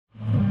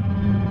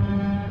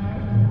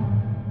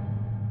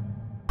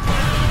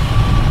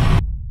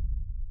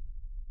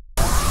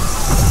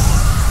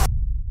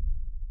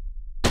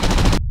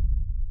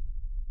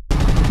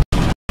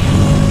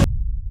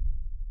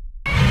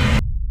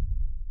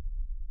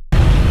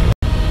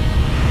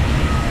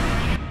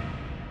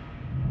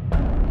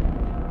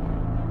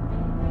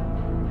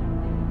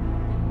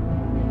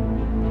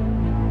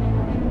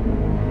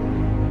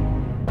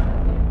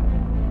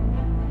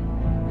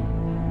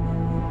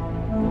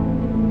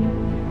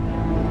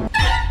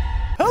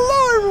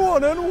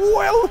everyone, and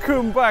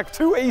welcome back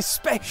to a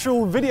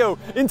special video.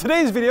 In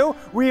today's video,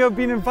 we have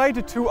been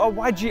invited to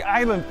Awaji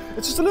Island.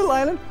 It's just a little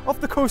island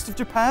off the coast of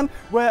Japan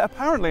where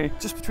apparently,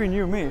 just between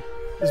you and me,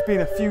 there's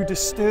been a few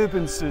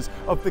disturbances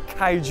of the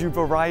kaiju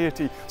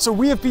variety. So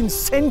we have been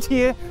sent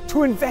here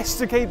to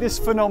investigate this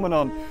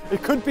phenomenon.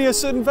 It could be a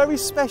certain very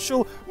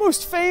special,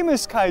 most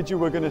famous kaiju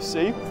we're gonna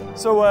see.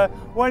 So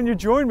why don't you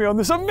join me on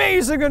this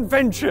amazing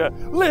adventure?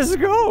 Let's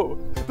go!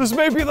 This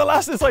may be the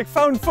last, it's like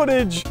found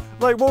footage,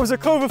 like what was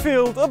it,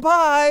 Cloverfield,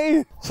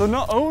 bye! So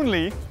not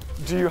only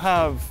do you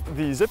have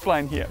the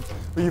zipline here,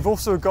 but you've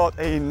also got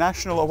a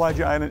National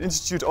Awaji Island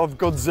Institute of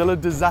Godzilla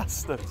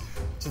Disaster,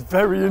 which is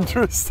very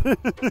interesting.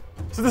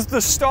 So this is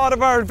the start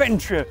of our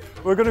adventure.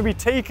 We're going to be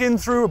taken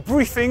through a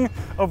briefing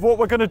of what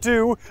we're going to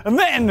do, and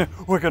then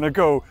we're going to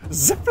go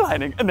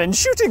ziplining and then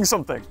shooting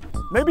something.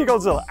 Maybe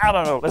Godzilla, I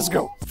don't know, let's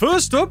go.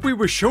 First up, we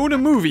were shown a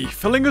movie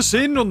filling us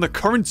in on the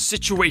current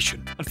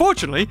situation.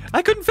 Unfortunately,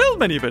 I couldn't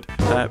film any of it,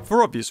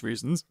 for obvious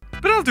reasons,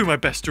 but I'll do my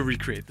best to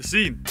recreate the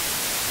scene.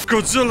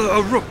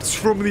 Godzilla erupts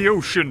from the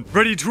ocean,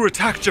 ready to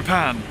attack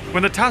Japan,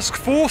 when the task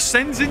force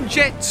sends in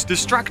jets,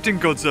 distracting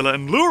Godzilla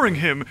and luring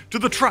him to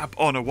the trap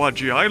on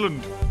Awaji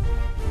Island.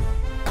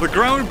 The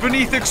ground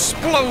beneath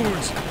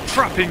explodes,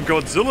 trapping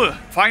Godzilla.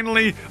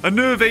 Finally, a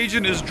nerve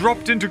agent is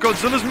dropped into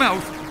Godzilla's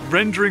mouth,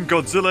 rendering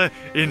Godzilla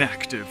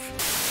inactive.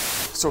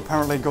 So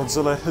apparently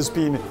Godzilla has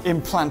been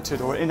implanted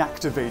or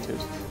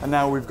inactivated, and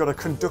now we've got to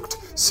conduct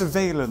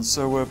surveillance.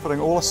 So we're putting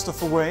all our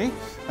stuff away,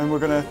 and we're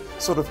going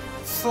to sort of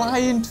fly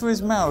into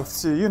his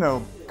mouth to, you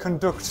know,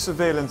 conduct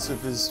surveillance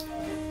of his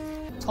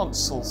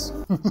tonsils.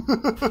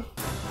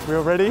 We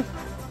all ready?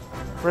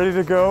 Ready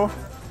to go?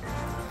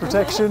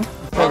 Protection?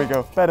 There we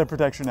go. Better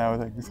protection now, I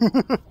think.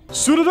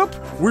 Suited up,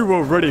 we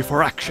were ready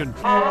for action.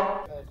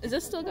 Is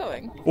this still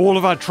going? All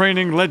of our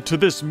training led to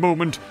this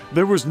moment.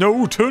 There was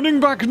no turning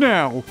back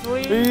now.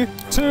 3,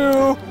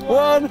 2,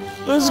 1,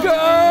 let's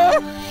go!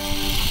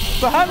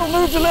 The handle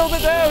moved a little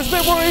bit there, I was a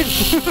bit worried.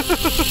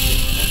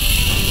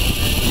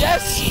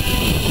 Yes!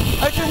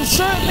 I can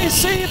certainly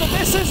see that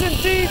this is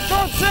indeed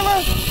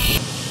Godzilla!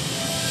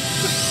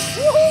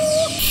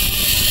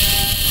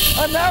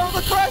 And now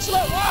the crash,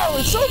 like, wow,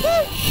 it's so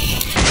good!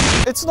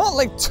 It's not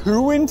like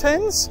too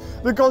intense.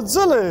 The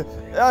Godzilla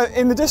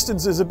in the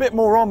distance is a bit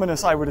more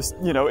ominous, I would,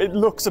 you know, it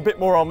looks a bit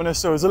more ominous,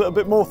 so there's a little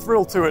bit more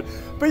thrill to it.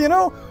 But you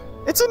know,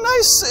 it's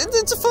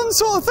a fun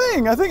sort of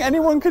thing. I think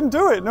anyone can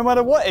do it, no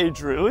matter what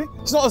age, really.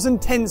 It's not as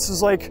intense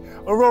as like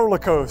a roller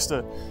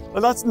coaster.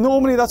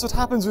 Normally that's what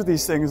happens with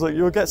these things. Like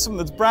you'll get something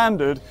that's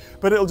branded,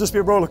 but it'll just be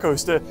a roller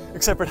coaster,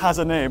 except it has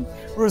a name.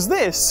 Whereas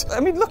this, I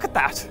mean, look at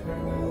that.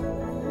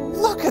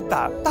 Look at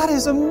that. That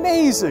is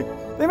amazing.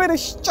 They made a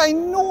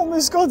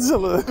ginormous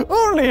Godzilla,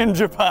 only in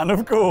Japan,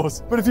 of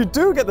course. But if you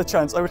do get the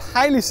chance, I would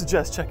highly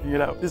suggest checking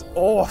it out. It's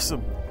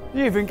awesome.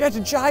 You even get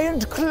a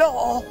giant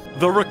claw.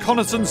 The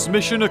reconnaissance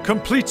mission a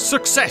complete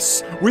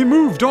success. We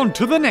moved on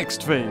to the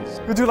next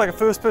phase. We'll do like a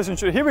first-person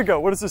shooter. Here we go.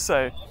 What does this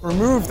say?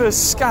 Remove the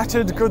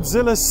scattered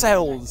Godzilla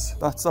cells.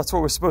 That's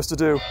what we're supposed to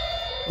do.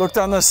 Look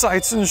down the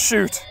sights and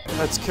shoot.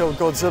 Let's kill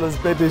Godzilla's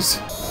babies.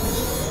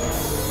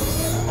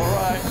 All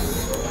right.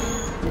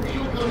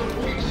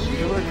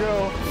 Here we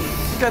go.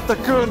 Get the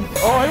gun.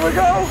 Oh, here we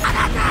go.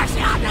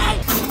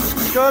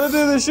 Gotta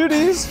do the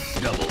shooties.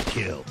 Double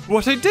kill.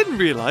 What I didn't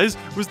realize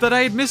was that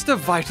I had missed a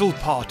vital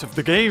part of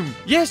the game.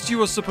 Yes,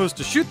 you are supposed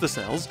to shoot the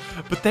cells,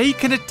 but they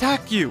can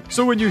attack you.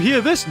 So when you hear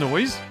this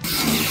noise,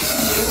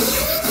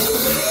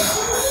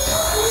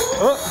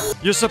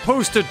 you're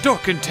supposed to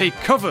duck and take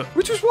cover,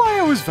 which is why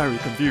I was very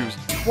confused.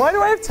 Why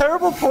do I have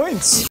terrible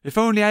points? If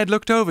only I had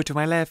looked over to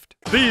my left.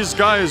 These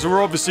guys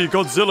were obviously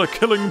Godzilla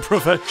killing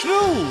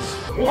professionals.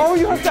 Oh,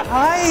 you have to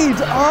hide.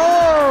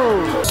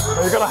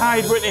 Oh, you gotta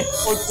hide, Whitney.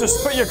 Or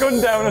just put your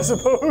gun down, I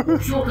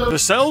suppose. The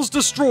cells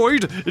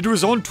destroyed, it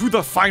was on to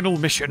the final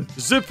mission.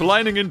 Zip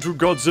lining into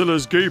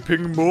Godzilla's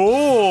gaping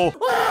maw.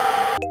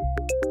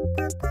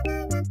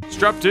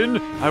 Strapped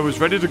in, I was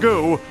ready to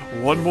go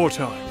one more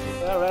time.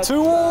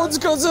 Towards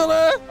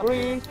Godzilla!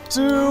 3,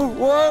 2,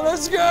 1,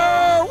 let's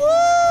go!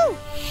 Woo!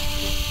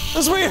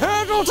 As we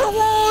hurtle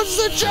towards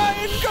the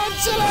giant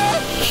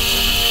Godzilla!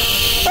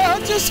 I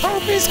just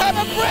hope he's had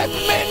a breath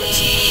mint!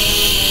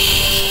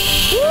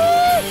 Woo!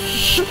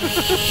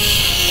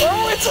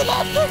 Oh, it's a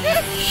lot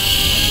bigger!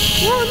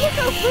 Whoa, look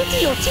how pretty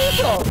your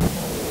teeth are!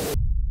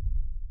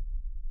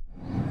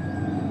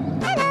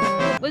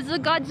 Was the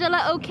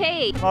Godzilla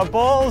okay? My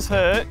balls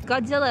hurt.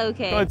 Godzilla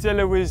okay?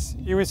 Godzilla was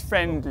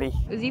friendly.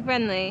 Was he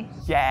friendly?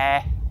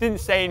 Yeah. Didn't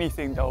say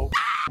anything though.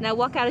 Now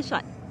walk out of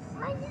shot.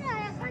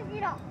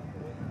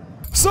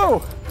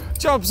 So,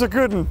 job's a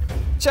good one.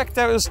 Checked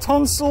out his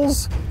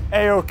tonsils,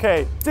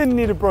 A-okay. Didn't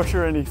need a brush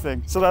or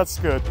anything, so that's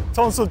good.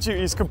 Tonsil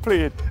duty's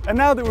completed. And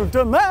now that we've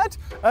done that,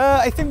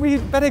 I think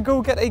we'd better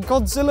go get a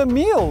Godzilla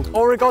meal.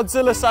 Or a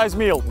Godzilla-sized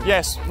meal.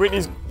 Yes,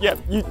 Whitney's, yeah,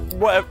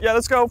 whatever. Yeah,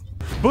 let's go.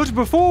 But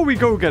before we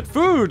go get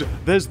food,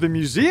 there's the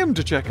museum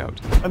to check out.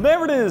 And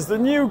there it is, the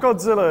new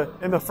Godzilla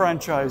in the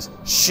franchise,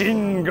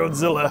 Shin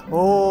Godzilla.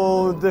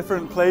 All the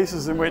different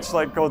places in which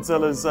like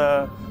Godzilla's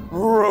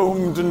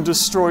roamed and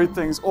destroyed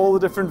things, all the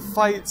different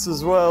fights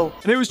as well.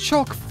 And it was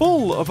chock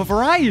full of a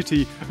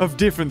variety of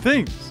different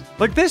things.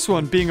 Like this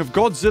one being of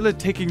Godzilla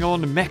taking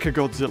on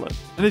Mechagodzilla.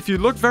 And if you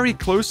look very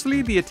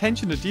closely, the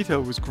attention to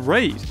detail was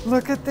great.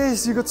 Look at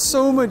this, you got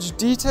so much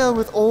detail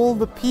with all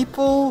the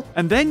people.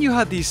 And then you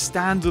had these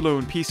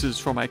standalone pieces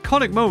from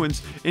iconic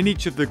moments in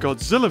each of the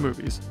Godzilla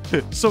movies.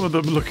 Some of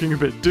them looking a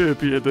bit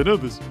derpier than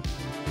others.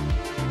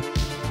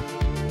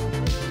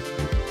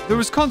 There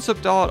was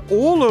concept art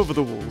all over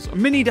the walls,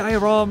 mini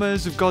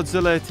dioramas of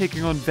Godzilla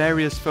taking on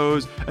various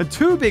foes, and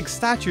 2 big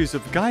statues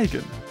of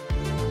Gigan.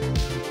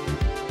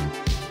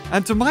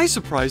 And to my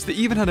surprise, they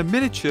even had a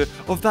miniature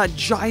of that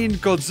giant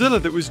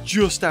Godzilla that was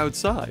just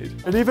outside.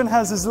 It even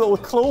has his little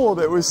claw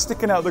that was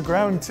sticking out the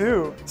ground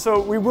too. So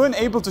we weren't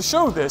able to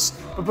show this,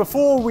 but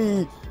before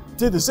we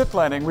did the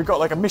ziplining, we got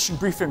like a mission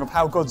briefing of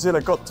how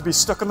Godzilla got to be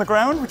stuck on the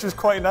ground, which was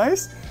quite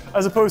nice,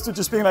 as opposed to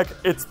just being like,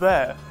 it's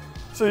there.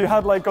 So you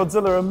had like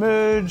Godzilla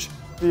emerge,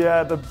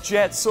 the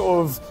jets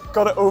sort of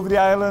got it over the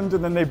island,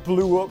 and then they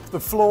blew up the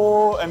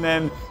floor and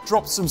then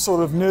dropped some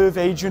sort of nerve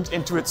agent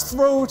into its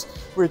throat,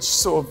 which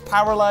sort of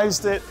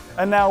paralyzed it.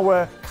 And now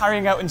we're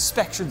carrying out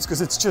inspections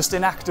because it's just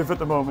inactive at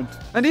the moment.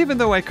 And even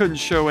though I couldn't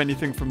show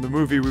anything from the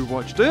movie we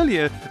watched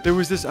earlier, there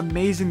was this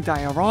amazing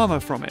diorama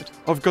from it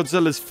of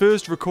Godzilla's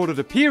first recorded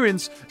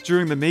appearance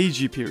during the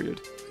Meiji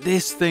period.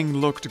 This thing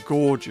looked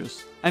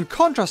gorgeous. And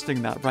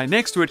contrasting that, right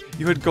next to it,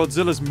 you had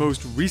Godzilla's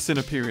most recent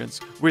appearance,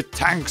 with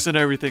tanks and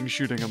everything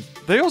shooting him.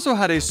 They also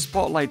had a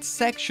spotlight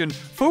section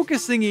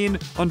focusing in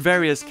on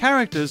various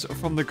characters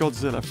from the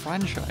Godzilla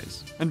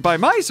franchise. And by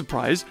my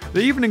surprise,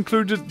 they even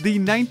included the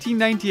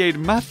 1998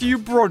 Matthew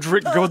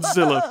Broderick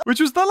Godzilla, which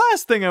was the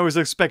last thing I was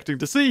expecting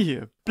to see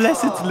here.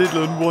 Bless its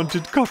little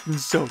unwanted cotton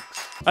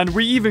socks. And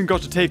we even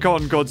got to take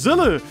on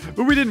Godzilla,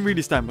 but we didn't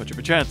really stand much of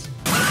a chance.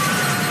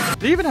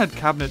 They even had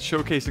cabinets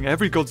showcasing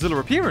every Godzilla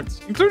appearance,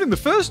 including the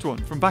first one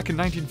from back in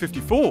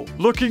 1954,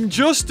 looking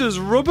just as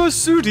rubber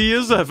suity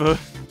as ever.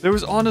 There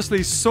was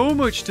honestly so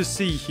much to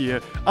see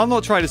here, I'll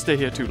not try to stay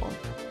here too long.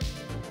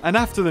 And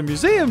after the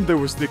museum, there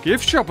was the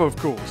gift shop, of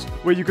course,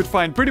 where you could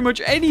find pretty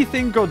much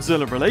anything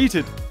Godzilla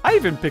related. I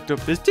even picked up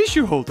this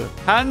tissue holder.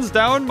 Hands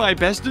down, my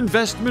best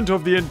investment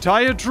of the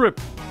entire trip.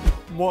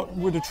 What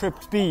would a trip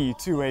be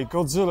to a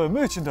Godzilla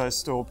merchandise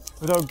store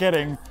without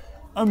getting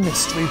a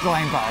mystery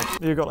blind bag?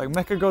 You've got like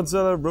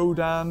Mechagodzilla,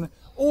 Rodan,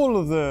 all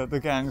of the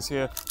gangs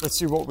here. Let's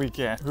see what we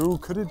get. Who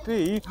could it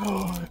be?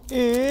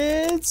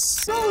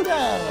 It's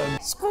Sodan!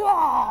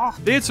 Squaw!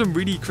 They had some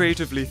really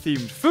creatively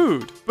themed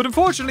food, but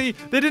unfortunately,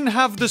 they didn't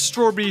have the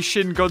strawberry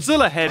Shin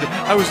Godzilla head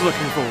I was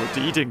looking forward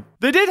to eating.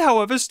 They did,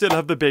 however, still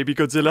have the baby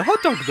Godzilla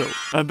hot dog though.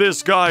 And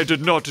this guy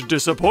did not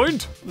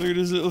disappoint. Look at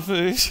his little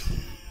face.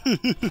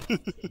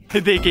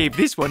 They gave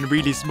this one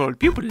really small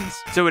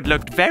pupils, so it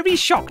looked very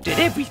shocked at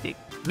everything.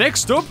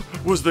 Next up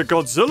was the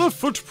Godzilla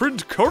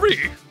footprint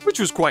curry, which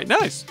was quite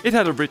nice. It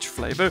had a rich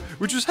flavor,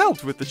 which was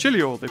helped with the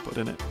chili oil they put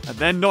in it. And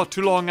then not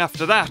too long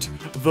after that,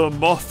 the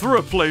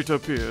Mothra plate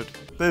appeared.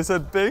 They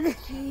said big?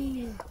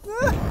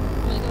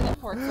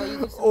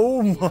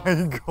 Oh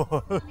my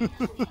god.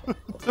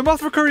 The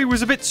Mothra curry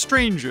was a bit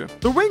stranger.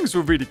 The wings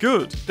were really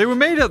good. They were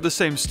made out of the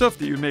same stuff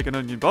that you'd make an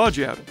onion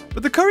bhaji out of.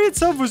 But the curry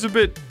itself was a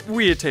bit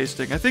weird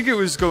tasting. I think it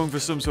was going for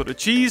some sort of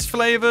cheese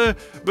flavor.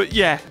 But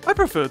yeah, I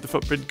preferred the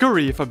footprint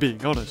curry if I'm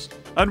being honest.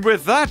 And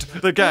with that,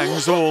 the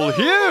gang's all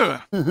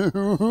here.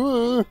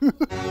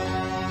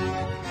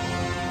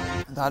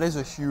 That is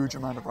a huge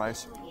amount of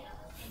rice.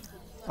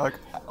 Like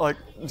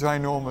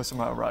ginormous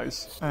amount of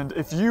rice. And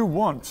if you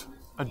want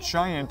a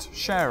giant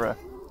sharer,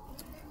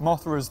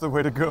 Mothra is the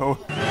way to go.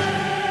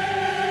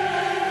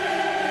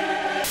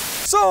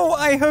 So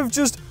I have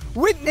just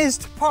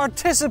witnessed,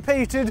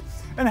 participated,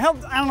 and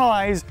helped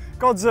analyze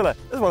Godzilla,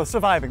 as well as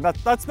surviving.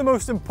 That's the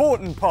most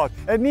important part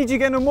at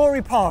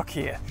Nijigenomori Park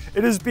here.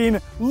 It has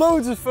been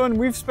loads of fun.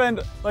 We've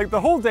spent like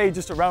the whole day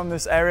just around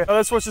this area. Now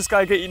let's watch this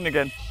guy get eaten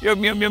again.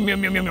 Yum, yum, yum,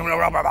 yum, yum, yum, yum.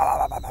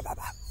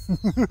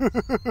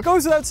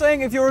 Goes without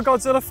saying, if you're a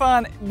Godzilla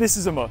fan, this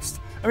is a must.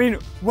 I mean,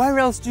 where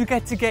else do you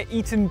get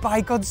eaten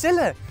by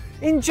Godzilla?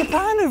 In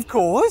Japan, of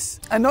course.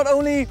 And not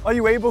only are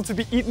you able to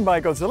be eaten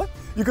by Godzilla,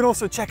 you can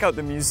also check out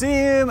the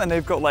museum, and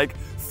they've got like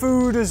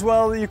food as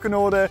well that you can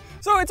order.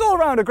 So it's all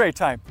around a great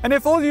time. And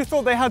if all you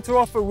thought they had to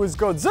offer was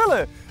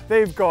Godzilla,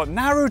 they've got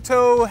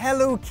Naruto,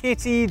 Hello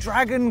Kitty,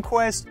 Dragon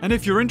Quest. And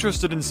if you're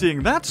interested in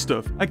seeing that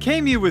stuff, I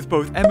came here with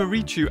both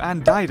Emirichu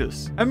and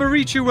Didus.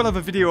 Emirichu will have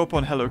a video up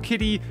on Hello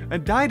Kitty,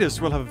 and Didus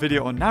will have a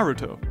video on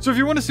Naruto. So if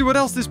you want to see what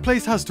else this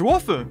place has to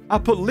offer, I'll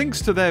put links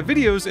to their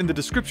videos in the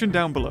description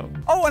down below.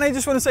 Oh, and I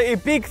just want to say a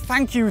big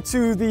thank you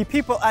to the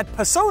people at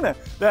Persona,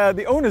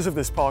 the owners of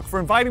this park, for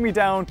inviting me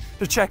down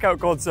to check out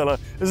Godzilla.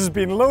 This has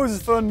been loads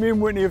of fun. Me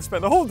and Whitney have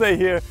spent the whole day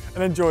here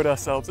and enjoyed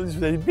ourselves. And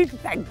just a big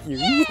thank you.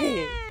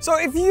 Yeah. So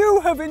if you you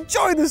have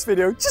enjoyed this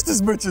video just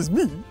as much as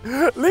me,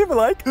 leave a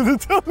like, and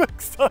until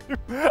next time,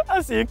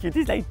 I'll see you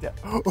cuties later.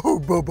 Oh,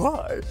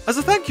 bye-bye. As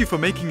a thank you for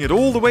making it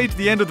all the way to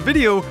the end of the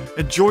video,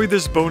 enjoy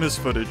this bonus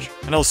footage,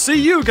 and I'll see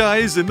you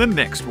guys in the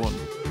next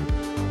one.